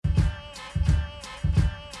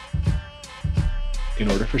In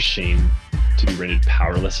order for shame to be rendered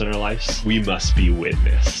powerless in our lives, we must be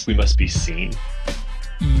witnessed. We must be seen.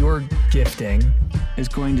 Your gifting is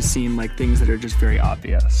going to seem like things that are just very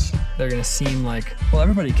obvious. They're going to seem like, well,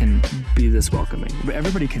 everybody can be this welcoming.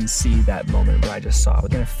 Everybody can see that moment where I just saw. We're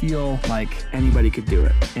going to feel like anybody could do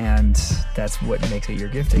it. And that's what makes it your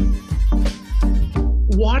gifting.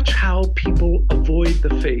 Watch how people avoid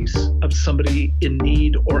the face of somebody in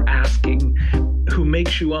need or asking who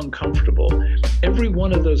makes you uncomfortable. Every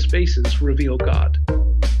one of those faces reveal God.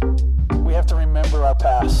 We have to remember our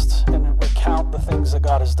past and recount the things that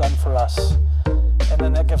God has done for us. And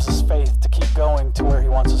then that gives us faith to keep going to where He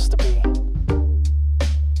wants us to be.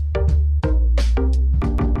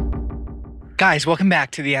 Guys, welcome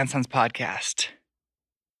back to the Ansons podcast.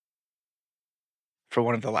 For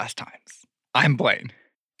one of the last times. I'm Blaine.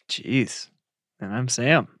 Jeez. And I'm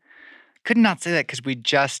Sam. Could not say that because we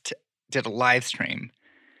just did a live stream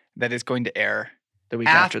that is going to air the week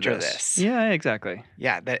after this. Yeah, exactly.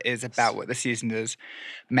 Yeah, that is about what the season is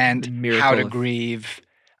meant, Miracle how to of- grieve,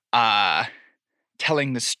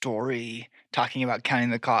 telling the story, talking about counting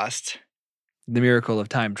the cost. The miracle of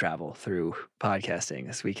time travel through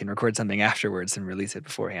podcasting, so we can record something afterwards and release it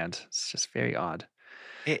beforehand. It's just very odd.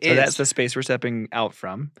 So that's the space we're stepping out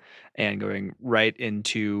from and going right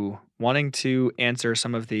into wanting to answer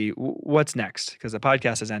some of the what's next, because the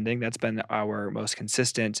podcast is ending. That's been our most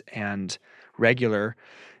consistent and regular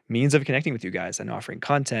means of connecting with you guys and offering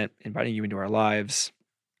content, inviting you into our lives,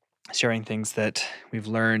 sharing things that we've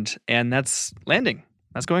learned, and that's landing.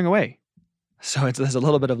 That's going away. So there's a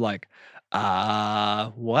little bit of like,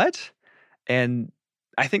 what? And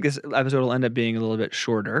I think this episode will end up being a little bit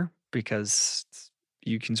shorter because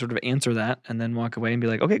you can sort of answer that and then walk away and be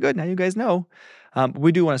like, okay, good. Now you guys know.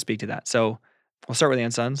 We do want to speak to that. So we'll start with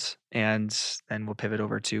Ansons and then we'll pivot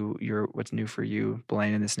over to what's new for you,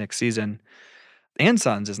 Blaine, in this next season.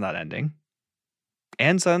 Ansons is not ending.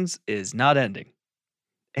 Ansons is not ending.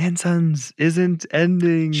 Ansons isn't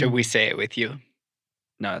ending. Should we say it with you?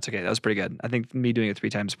 No, that's okay. That was pretty good. I think me doing it 3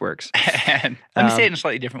 times works. And let me say it in a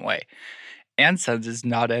slightly different way. Ansons is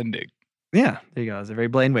not ending. Yeah, there you go. That's a very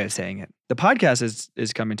Blaine way of saying it. The podcast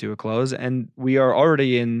is coming to a close, and we are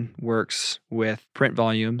already in works with print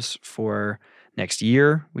volumes for next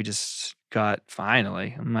year. We just got,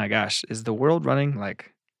 finally, oh my gosh, is the world running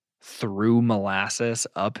like through molasses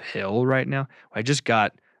uphill right now? I just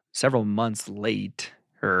got several months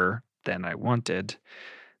later than I wanted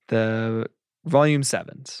the volume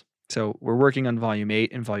 7s. So we're working on volume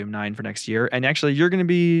 8 and volume 9 for next year, and actually you're going to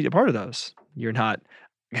be a part of those. You're not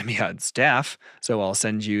going to be on staff, so I'll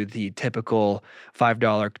send you the typical $5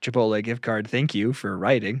 Chipotle gift card. Thank you for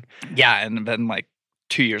writing. Yeah, and then like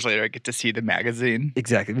 2 years later, I get to see the magazine.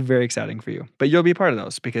 Exactly. Very exciting for you. But you'll be a part of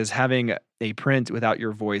those because having a print without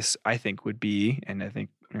your voice, I think would be, and I think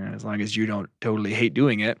as long as you don't totally hate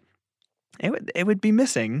doing it, it would be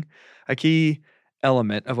missing a key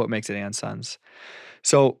element of what makes it Ansons.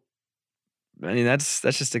 So, I mean, that's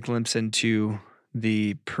just a glimpse into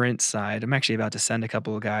the print side. I'm actually about to send a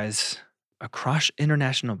couple of guys across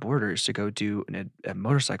international borders to go do a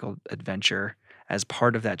motorcycle adventure as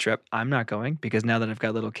part of that trip. I'm not going because now that I've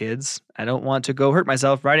got little kids, I don't want to go hurt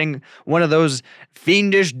myself riding one of those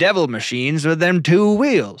fiendish devil machines with them 2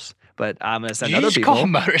 wheels. But I'm going to send other people. Call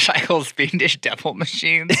motorcycles fiendish devil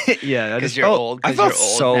machines? Yeah. Because you're old. I felt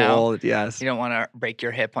so old, yes. You don't want to break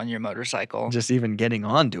your hip on your motorcycle. Just even getting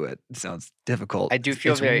onto it sounds difficult. I do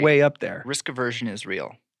feel it's very way up there. Risk aversion is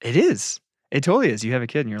real. It is. It totally is. You have a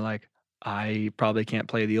kid and you're like, I probably can't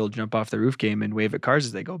play the old jump off the roof game and wave at cars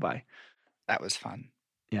as they go by. That was fun.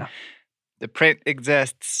 Yeah. The print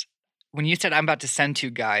exists. When you said I'm about to send 2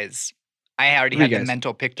 guys, I already had the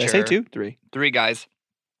mental picture. Did I say 2? 3. 3 guys.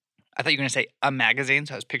 I thought you were going to say a magazine,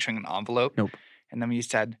 so I was picturing an envelope. Nope. And then when you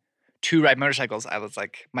said 2 ride motorcycles, I was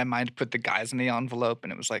like, my mind put the guys in the envelope,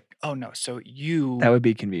 and it was like, oh no, so you. That would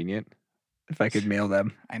be convenient if I could mail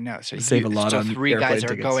them. I know. So save a lot on 3 airplane guys are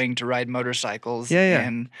tickets. going to ride motorcycles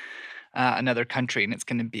in another country, and it's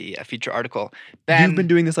going to be a feature article. Then, You've been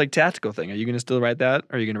doing this like tactical thing. Are you going to still write that,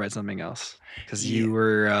 or are you going to write something else? Because you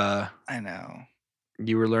were. I know.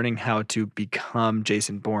 You were learning how to become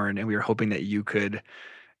Jason Bourne, and we were hoping that you could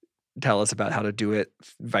tell us about how to do it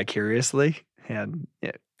vicariously. And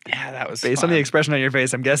yeah, that was based fun. on the expression on your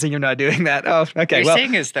face. I'm guessing you're not doing that. Oh, okay. What you're well,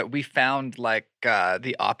 saying is that we found like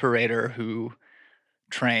the operator who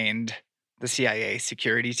trained the CIA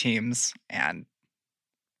security teams and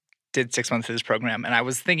did 6 months of this program. And I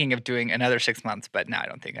was thinking of doing another 6 months, but no, I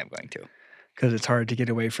don't think I'm going to. Because it's hard to get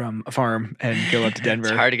away from a farm and go up to Denver.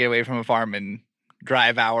 It's hard to get away from a farm and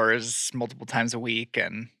drive hours multiple times a week.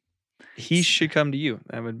 And he should come to you.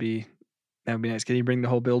 That would be That would be nice. Can you bring the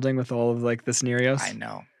whole building with all of like the scenarios? I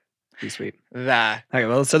know. Be sweet. Okay,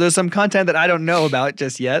 well, so there's some content that I don't know about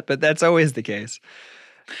just yet, but that's always the case.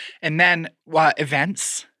 And then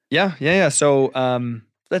events? Yeah. So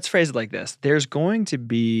let's phrase it like this. There's going to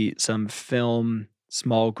be some film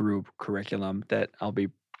small group curriculum that I'll be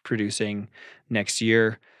producing next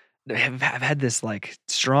year. I've had this like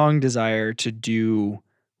strong desire to do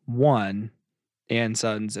one Ann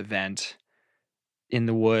Sons event in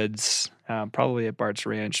the woods, probably at Bart's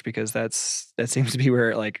Ranch, because that seems to be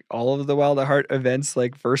where like all of the Wild at Heart events,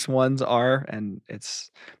 like first ones are, and it's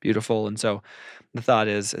beautiful. And so the thought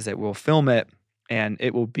is that we'll film it, and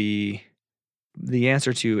it will be the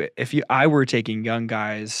answer to I were taking young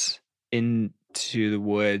guys into the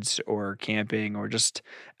woods or camping or just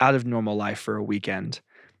out of normal life for a weekend.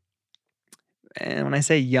 And when I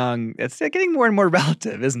say young, it's getting more and more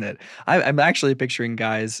relative, isn't it? I'm actually picturing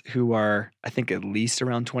guys who are, I think, at least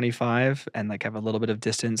around 25 and like have a little bit of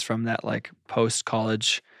distance from that like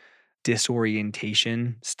post-college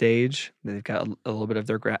disorientation stage. They've got a little bit of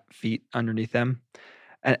their feet underneath them.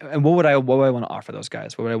 And what would I want to offer those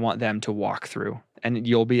guys? What would I want them to walk through? And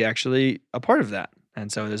you'll be actually a part of that. And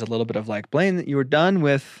so there's a little bit of like, Blaine, that you were done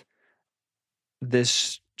with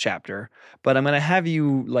this chapter, but I'm going to have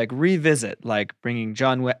you like revisit, like bringing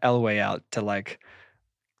John Elway out to like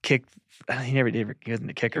kick. He wasn't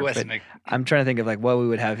a kicker. I'm trying to think of like what we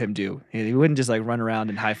would have him do. He wouldn't just like run around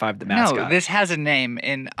and high five the mascot. No, this has a name.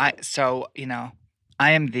 I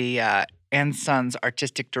am the Ann Sons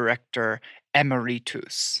artistic director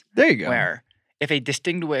emeritus. There you go. Where if a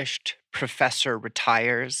distinguished professor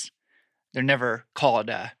retires, they're never called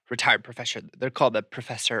a retired professor. They're called a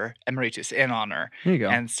professor emeritus in honor. There you go.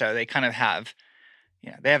 And so they kind of have,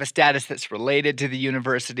 they have a status that's related to the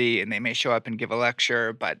university, and they may show up and give a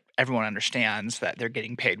lecture, but everyone understands that they're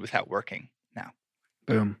getting paid without working now.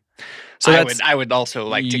 Boom. So I would also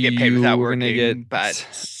like to get paid without working,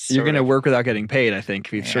 but you're going to work without getting paid. I think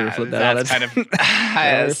we've sort of flipped that out. That's kind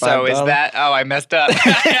of so is that? Oh, I messed up.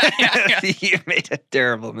 You made a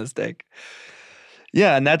terrible mistake.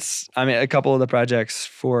 Yeah, and that's, a couple of the projects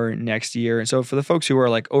for next year. And so for the folks who are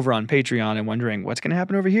like over on Patreon and wondering what's going to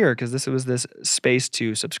happen over here, because this was this space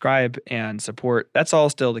to subscribe and support, that's all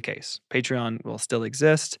still the case. Patreon will still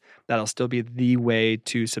exist. That'll still be the way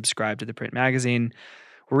to subscribe to the print magazine.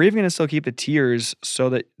 We're even going to still keep the tiers so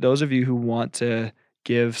that those of you who want to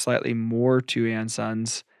give slightly more to Ann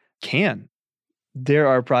Sons can. There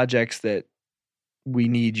are projects that we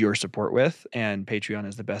need your support with, and Patreon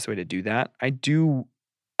is the best way to do that. I do,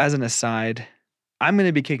 as an aside, I'm going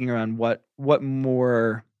to be kicking around what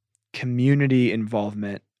more community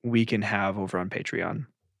involvement we can have over on Patreon,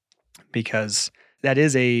 because that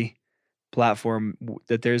is a platform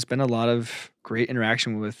that there's been a lot of great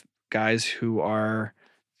interaction with guys who are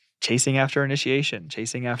chasing after initiation,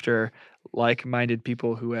 chasing after like-minded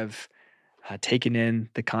people who have taken in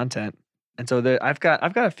the content. And so I've got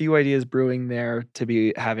a few ideas brewing there to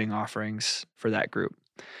be having offerings for that group.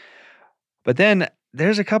 But then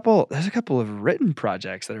there's a couple of written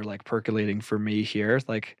projects that are like percolating for me here.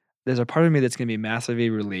 Like there's a part of me that's going to be massively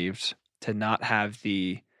relieved to not have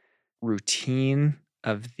the routine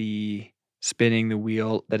of the spinning the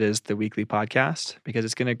wheel that is the weekly podcast, because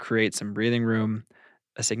it's going to create some breathing room,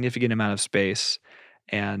 a significant amount of space,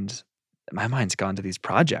 and my mind's gone to these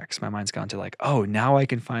projects. My mind's gone to like, oh, now I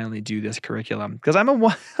can finally do this curriculum, because I'm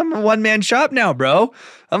a one-man shop now, bro.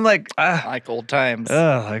 I'm like, like old times.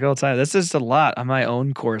 Like old times. That's just a lot on my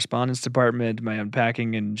own correspondence department, my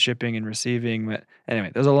unpacking and shipping and receiving. But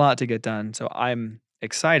anyway, there's a lot to get done. So I'm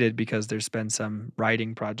excited because there's been some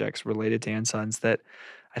writing projects related to Ann Sons that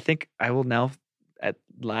I think I will now at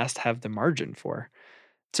last have the margin for.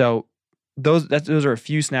 So those are a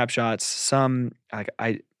few snapshots. Some like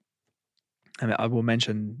I will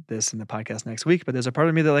mention this in the podcast next week, but there's a part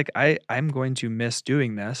of me that like I'm going to miss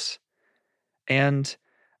doing this, and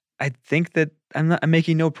I think that I'm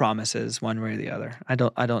making no promises one way or the other. I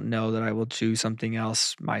don't know that I will choose something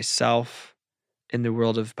else myself in the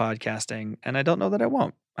world of podcasting, and I don't know that I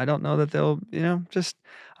won't. I don't know that they'll, just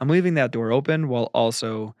I'm leaving that door open while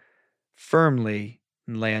also firmly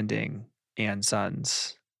landing Ann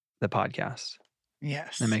Sons, the podcast.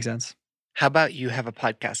 Yes. That makes sense. How about you have a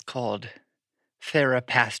podcast called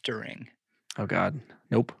Therapastoring? Oh God.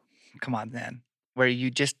 Nope. Come on then. Where you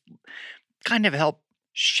just kind of help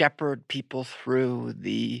shepherd people through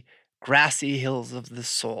the grassy hills of the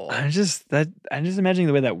soul. I'm just imagining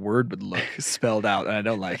the way that word would look spelled out, and I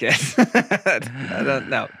don't like it. I don't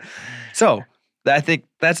know. So I think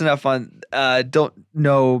that's enough fun. Don't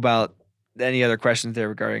know about any other questions there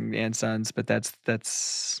regarding Ann Sons, but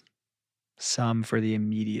that's some for the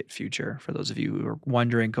immediate future, for those of you who are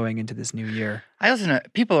wondering going into this new year? I also know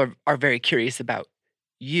people are very curious about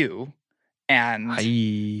you and,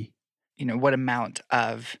 what amount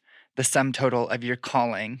of the sum total of your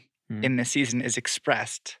calling in this season is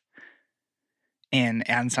expressed in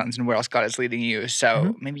And Sons and where else God is leading you.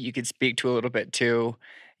 So maybe you could speak to a little bit to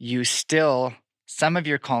you still, some of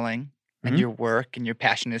your calling and your work and your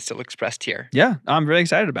passion is still expressed here. Yeah, I'm really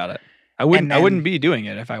excited about it. I wouldn't be doing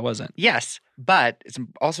it if I wasn't. Yes, but it's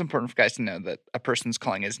also important for guys to know that a person's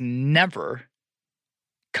calling is never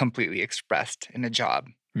completely expressed in a job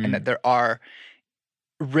and that there are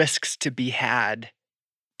risks to be had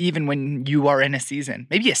even when you are in a season,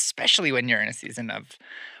 maybe especially when you're in a season of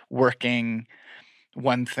working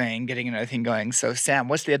one thing, getting another thing going. So Sam,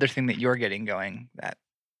 what's the other thing that you're getting going?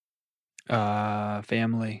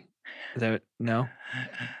 Family. Is that no?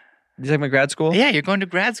 You talking about grad school? Yeah, you're going to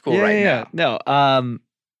grad school now. No,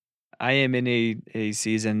 I am in a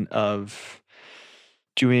season of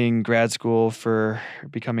doing grad school for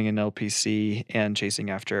becoming an LPC and chasing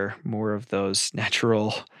after more of those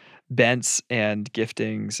natural bents and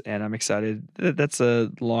giftings, and I'm excited. That's a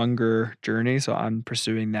longer journey, so I'm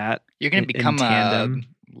pursuing that. You're going to become a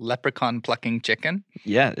leprechaun plucking chicken?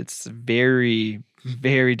 Yeah, it's very,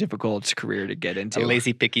 very difficult career to get into. A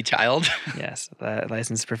lazy, picky child. Yes, a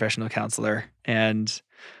licensed professional counselor, and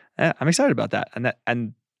I'm excited about that.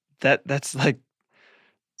 That's like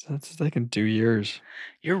in 2 years.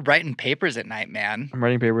 You're writing papers at night, man. I'm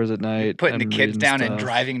writing papers at night. You're putting the kids down and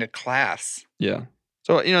driving to class. Yeah.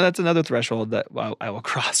 So, that's another threshold that I will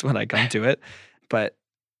cross when I come to it, but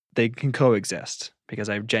they can coexist because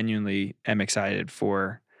I genuinely am excited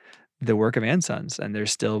for the work of And Sons, and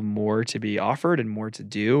there's still more to be offered and more to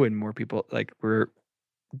do and more people we're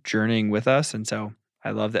journeying with us. And so I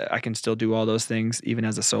love that I can still do all those things even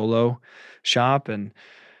as a solo shop. And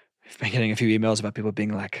I've been getting a few emails about people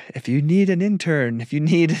being like, if you need an intern, if you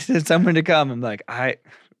need someone to come, I'm like,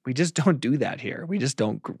 we just don't do that here. We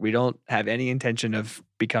don't have any intention of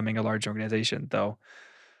becoming a large organization, though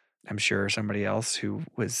I'm sure somebody else who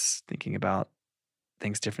was thinking about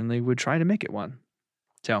things differently would try to make it one.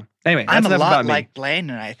 So anyway, that's I'm a lot about like me. Blaine,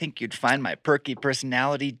 and I think you'd find my perky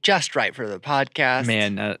personality just right for the podcast.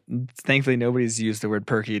 Man, thankfully nobody's used the word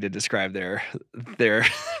perky to describe their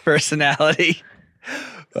personality.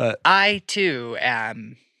 But I too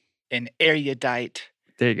am an erudite.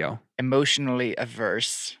 There you go. Emotionally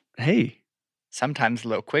averse. Hey. Sometimes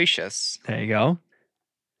loquacious. There you go.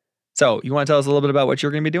 So, you want to tell us a little bit about what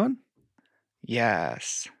you're going to be doing?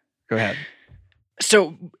 Yes. Go ahead.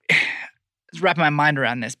 So, let's wrap my mind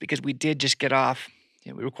around this because we did just get off.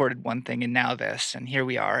 We recorded one thing and now this, and here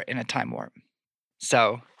we are in a time warp.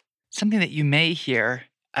 So, something that you may hear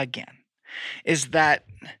again is that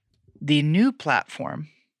the new platform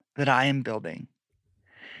that I am building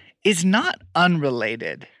is not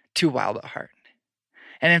unrelated to Wild at Heart.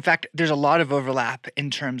 And in fact, there's a lot of overlap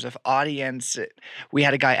in terms of audience. We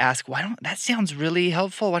had a guy ask, that sounds really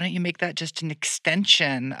helpful. Why don't you make that just an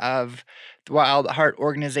extension of the Wild at Heart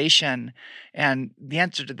organization? And the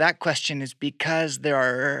answer to that question is because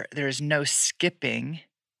there is no skipping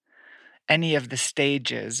any of the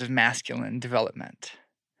stages of masculine development.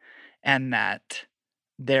 And that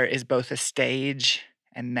there is both a stage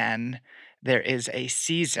and then there is a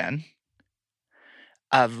season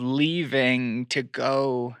of leaving to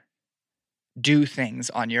go do things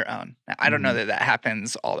on your own. Now, I don't know that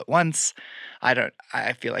happens all at once.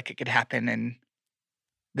 I feel like it could happen in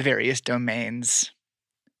the various domains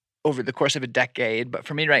over the course of a decade. But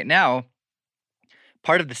for me right now,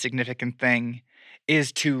 part of the significant thing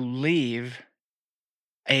is to leave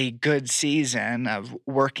a good season of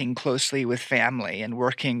working closely with family and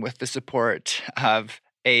working with the support of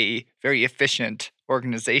a very efficient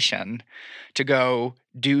organization to go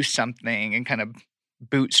do something and kind of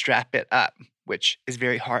bootstrap it up, which is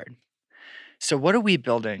very hard. So what are we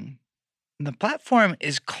building? The platform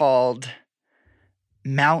is called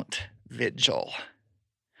Mount Vigil,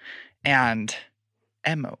 and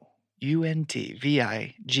MOUNTVIGIL.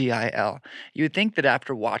 You would think that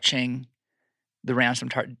after watching the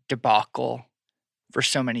Ransomed Heart debacle for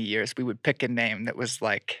so many years, we would pick a name that was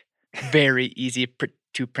like very easy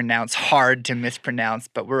to pronounce, hard to mispronounce,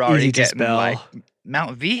 but we're already getting like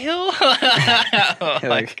Mount Vigil.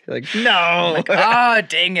 like no,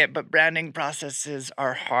 dang it! But branding processes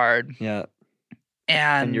are hard. Yeah,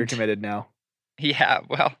 and you're committed now. Yeah,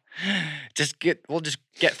 well, we'll just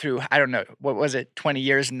get through. I don't know, what was it, 20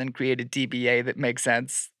 years, and then create a DBA that makes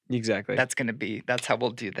sense. Exactly. That's how we'll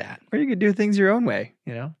do that. Or you could do things your own way,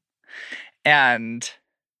 And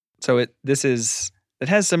so it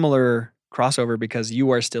has similar crossover because you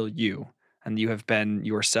are still you. and you have been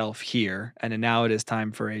yourself here. And now it is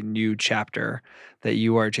time for a new chapter that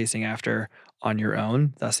you are chasing after on your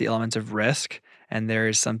own. Thus the elements of risk. And there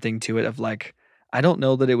is something to it of like, I don't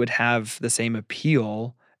know that it would have the same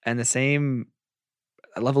appeal and the same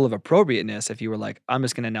level of appropriateness if you were like, I'm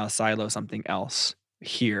just going to now silo something else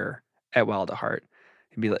here at Wild at Heart.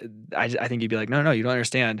 And be like, I think you'd be like, no, you don't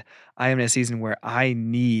understand. I am in a season where I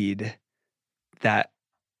need that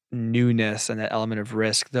newness and that element of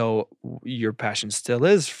risk, though your passion still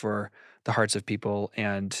is for the hearts of people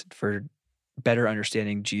and for better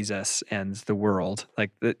understanding Jesus and the world.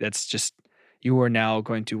 Like that's just, you are now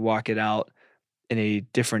going to walk it out in a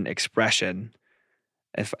different expression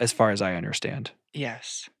as far as I understand.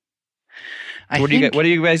 Yes. What are you going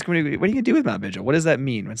to do with Mount Vigil? What does that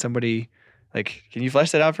mean when somebody, like, can you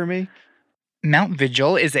flesh that out for me? Mount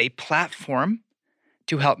Vigil is a platform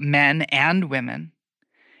to help men and women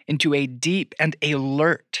into a deep and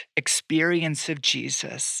alert experience of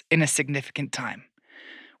Jesus in a significant time.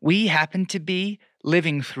 We happen to be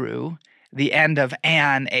living through the end of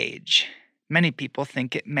an age. Many people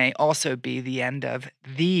think it may also be the end of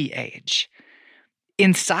the age.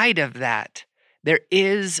 Inside of that, there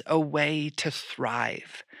is a way to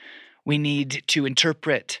thrive. We need to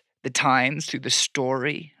interpret the times through the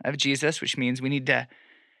story of Jesus, which means we need to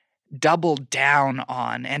double down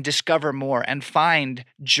on and discover more and find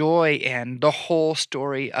joy in the whole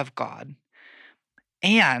story of God.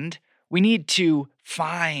 And we need to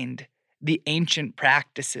find the ancient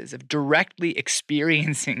practices of directly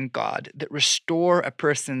experiencing God that restore a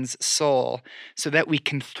person's soul so that we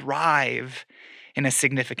can thrive in a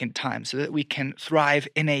significant time, so that we can thrive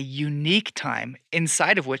in a unique time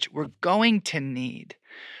inside of which we're going to need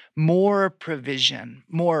more provision,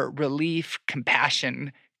 more relief,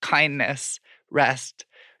 compassion, kindness, rest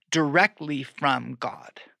directly from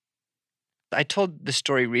God. I told the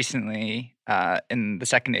story recently in the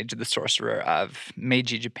second age of the sorcerer of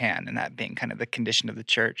Meiji Japan, and that being kind of the condition of the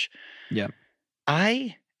church. Yeah.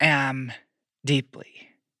 I am deeply,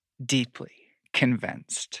 deeply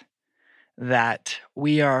convinced that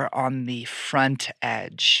we are on the front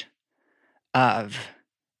edge of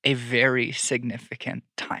a very significant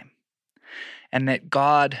time, and that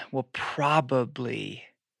God will probably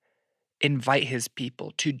invite his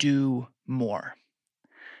people to do more,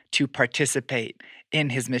 to participate in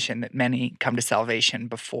his mission, that many come to salvation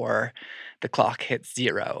before the clock hits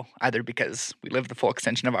zero, either because we live the full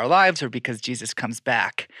extension of our lives or because Jesus comes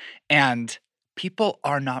back. And people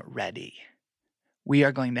are not ready. We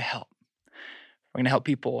are going to help. We're going to help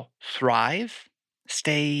people thrive,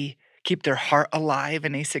 keep their heart alive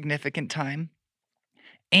in a significant time.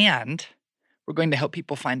 And we're going to help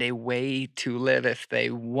people find a way to live if they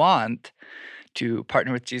want to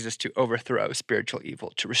partner with Jesus to overthrow spiritual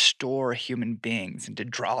evil, to restore human beings and to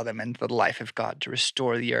draw them into the life of God, to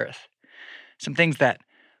restore the earth. Some things that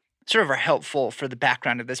sort of are helpful for the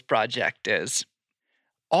background of this project is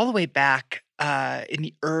all the way back in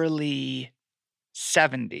the early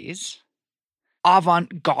 70s,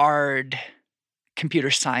 avant-garde computer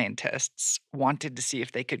scientists wanted to see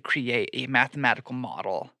if they could create a mathematical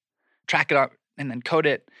model, track it up, and then code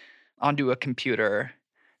it onto a computer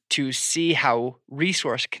to see how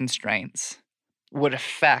resource constraints would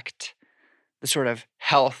affect the sort of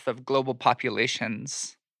health of global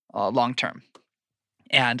populations long term.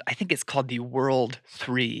 And I think it's called the World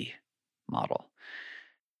 3 model.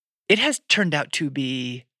 It has turned out to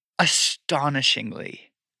be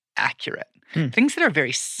astonishingly accurate. Things that are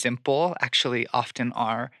very simple actually often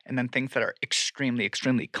are, and then things that are extremely,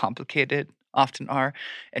 extremely complicated often are.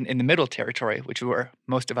 And in the middle territory, which is where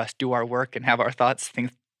most of us do our work and have our thoughts,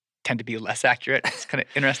 things tend to be less accurate. It's kind of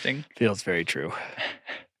interesting. Feels very true.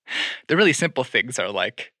 The really simple things are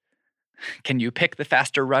like, can you pick the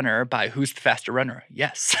faster runner by who's the faster runner?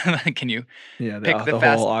 Yes. Can you pick the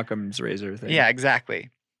whole Occam's razor thing? Yeah, exactly.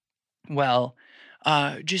 Well,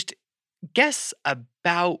 just guess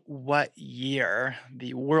about what year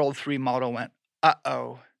the World 3 model went,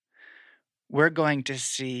 we're going to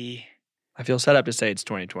see. I feel set up to say it's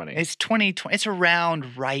 2020. It's 2020. It's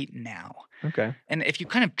around right now. Okay. And if you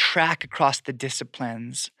kind of track across the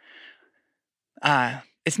disciplines,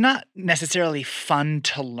 it's not necessarily fun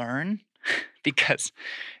to learn because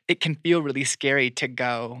it can feel really scary to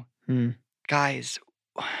go, guys,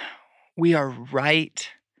 we are right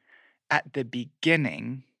at the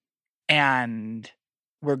beginning and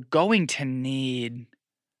we're going to need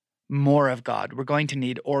more of God. We're going to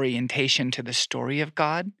need orientation to the story of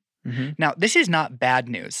God. Mm-hmm. Now, this is not bad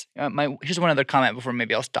news. Here's one other comment before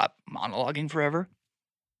maybe I'll stop monologuing forever.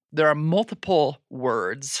 There are multiple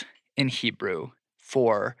words in Hebrew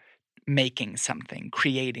for making something,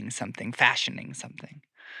 creating something, fashioning something.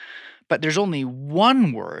 But there's only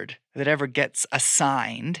one word that ever gets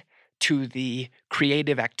assigned to the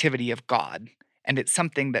creative activity of God, and it's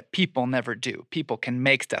something that people never do. People can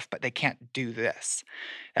make stuff, but they can't do this.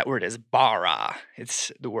 That word is bara.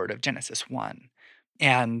 It's the word of Genesis 1.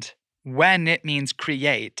 And when it means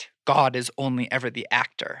create, God is only ever the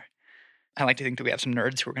actor. I like to think that we have some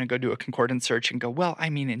nerds who are going to go do a concordance search and go, well, I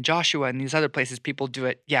mean, in Joshua and these other places, people do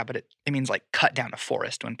it. Yeah, but it means like cut down a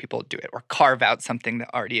forest when people do it, or carve out something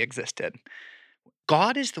that already existed.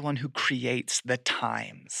 God is the one who creates the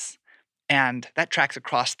times. And that tracks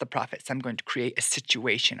across the prophets. I'm going to create a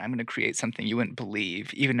situation. I'm going to create something you wouldn't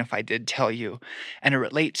believe, even if I did tell you. And it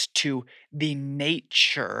relates to the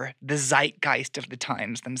nature, the zeitgeist of the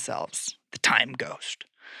times themselves, the time ghost.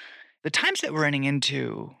 The times that we're running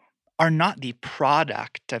into are not the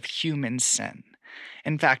product of human sin.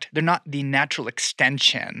 In fact, they're not the natural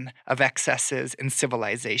extension of excesses in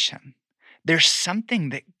civilization. There's something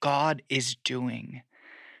that God is doing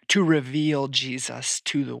to reveal Jesus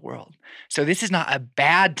to the world. So this is not a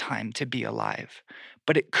bad time to be alive,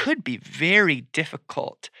 but it could be very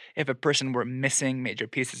difficult if a person were missing major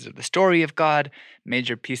pieces of the story of God,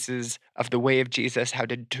 major pieces of the way of Jesus, how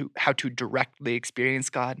to directly experience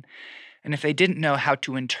God, and if they didn't know how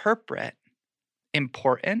to interpret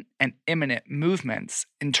important and imminent movements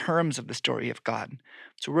in terms of the story of God.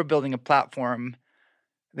 So we're building a platform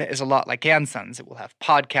that is a lot like Anson's. It will have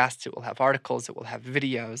podcasts, it will have articles, it will have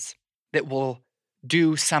videos that will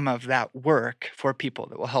do some of that work for people,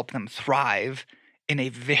 that will help them thrive in a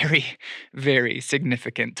very, very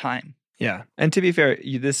significant time. Yeah. And to be fair,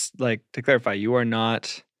 to clarify, you are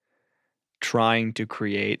not trying to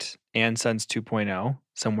create Anson's 2.0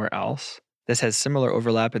 somewhere else. This has similar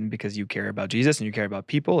overlap, and because you care about Jesus and you care about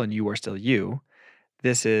people and you are still you,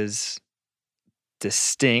 this is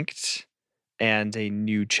distinct and a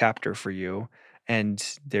new chapter for you. And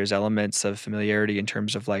there's elements of familiarity in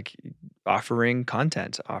terms of like offering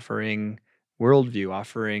content, offering worldview,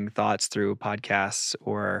 offering thoughts through podcasts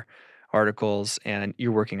or articles. And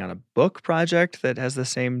you're working on a book project that has the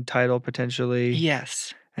same title potentially.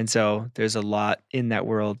 Yes. And so there's a lot in that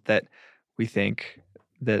world that we think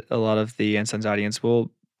that a lot of the Anson's audience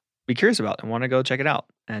will be curious about and want to go check it out.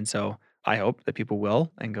 And so I hope that people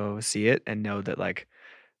will and go see it and know that like,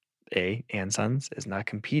 Anson's is not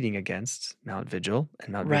competing against Mount Vigil,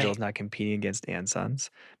 and Mount Vigil is not competing against Anson's.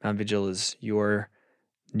 Mount Vigil is your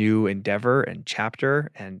new endeavor and chapter,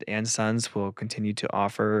 and Anson's will continue to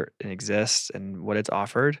offer and exist and what it's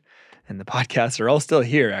offered. And the podcasts are all still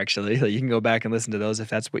here, actually. Like, you can go back and listen to those if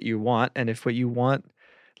that's what you want. And if what you want,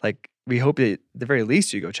 like, we hope that at the very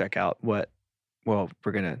least you go check out we're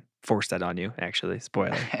going to force that on you, actually.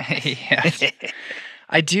 Spoiler. Yes.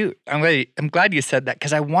 I do. I'm glad you said that,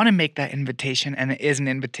 because I want to make that invitation, and it is an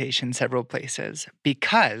invitation several places,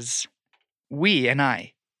 because we and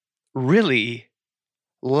I really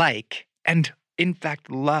like and, in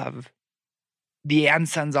fact, love the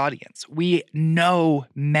Anson's audience. We know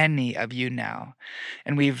many of you now,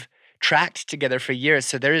 and we've tracked together for years,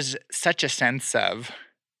 so there is such a sense of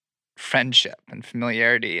friendship and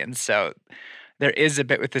familiarity, and so there is a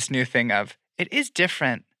bit with this new thing of, it is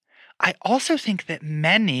different. I also think that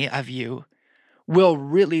many of you will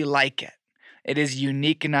really like it. It is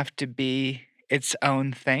unique enough to be its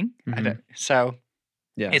own thing. Mm-hmm.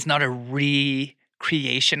 It's not a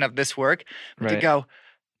recreation of this work. But to go,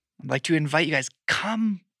 I'd like to invite you guys,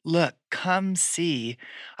 come look, come see.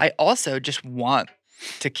 I also just want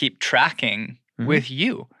to keep tracking with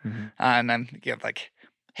you. Mm-hmm. And I'm thinking of like,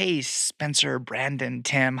 hey, Spencer, Brandon,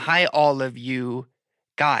 Tim, hi, all of you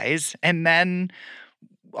guys. And then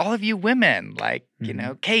all of you women, like,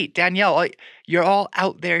 Kate, Danielle, you're all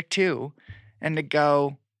out there too. And to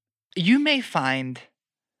go, you may find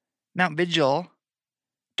mountvigil.org,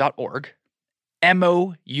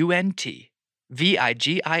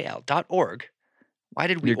 MOUNTVIGIL.org. Why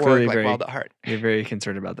did we org like Wild at Heart? You're very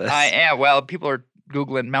concerned about this. I am. Well, people are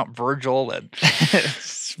Googling Mount Virgil and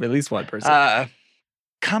at least one person.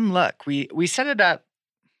 Come look. We set it up.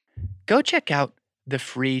 Go check out the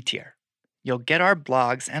free tier. You'll get our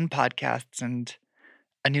blogs and podcasts and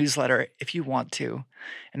a newsletter if you want to,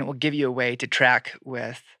 and it will give you a way to track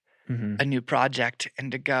with a new project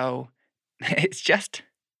and to go,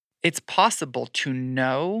 it's possible to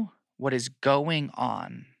know what is going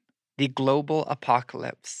on, the global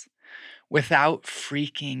apocalypse, without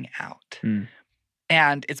freaking out.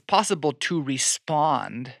 And it's possible to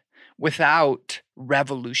respond without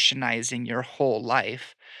revolutionizing your whole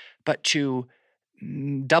life, but to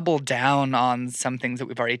double down on some things that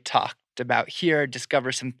we've already talked about here,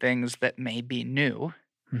 discover some things that may be new,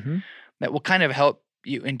 that will kind of help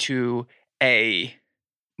you into a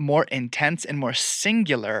more intense and more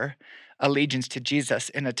singular allegiance to Jesus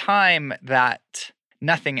in a time that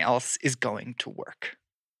nothing else is going to work.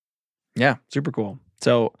 Yeah, super cool.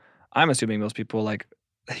 So I'm assuming most people, like,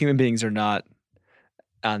 human beings are not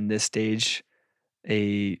on this stage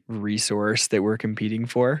a resource that we're competing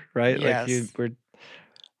for, right? Yes. Like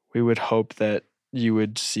we would hope that you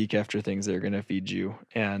would seek after things that are going to feed you.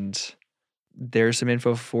 And there's some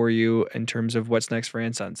info for you in terms of what's next for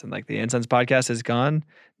Ansons. And like, the Ansons podcast is gone.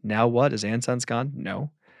 Now what? Is Ansons gone?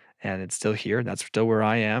 No. And it's still here. That's still where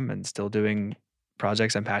I am and still doing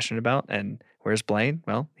projects I'm passionate about. And where's Blaine?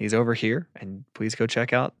 Well, he's over here, and please go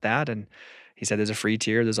check out that. And he said there's a free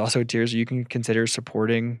tier. There's also tiers you can consider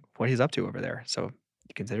supporting what he's up to over there. So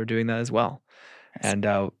consider doing that as well. And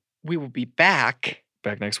we will be back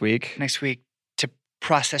next week. To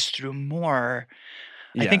process through more.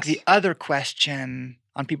 Yes. I think the other question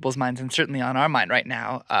on people's minds, and certainly on our mind right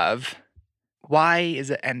now, of why is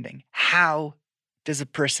it ending? How does a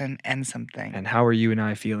person end something? And how are you and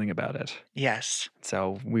I feeling about it? Yes.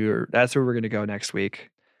 So that's where we're going to go next week,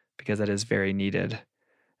 because that is very needed.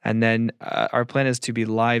 And then our plan is to be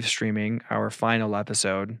live streaming our final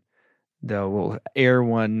episode, though we'll air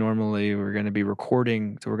one normally. We're going to be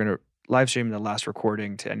recording. So we're going to live stream the last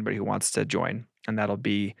recording to anybody who wants to join. And that'll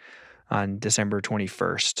be on December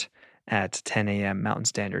 21st at 10 a.m. Mountain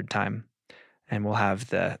Standard Time. And we'll have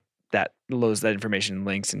that information,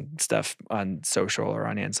 links and stuff on social or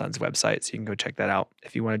on Anson's website. So you can go check that out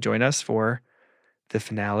if you want to join us for the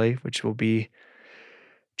finale, which will be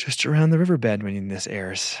just around the riverbed when this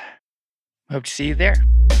airs. Hope to see you there.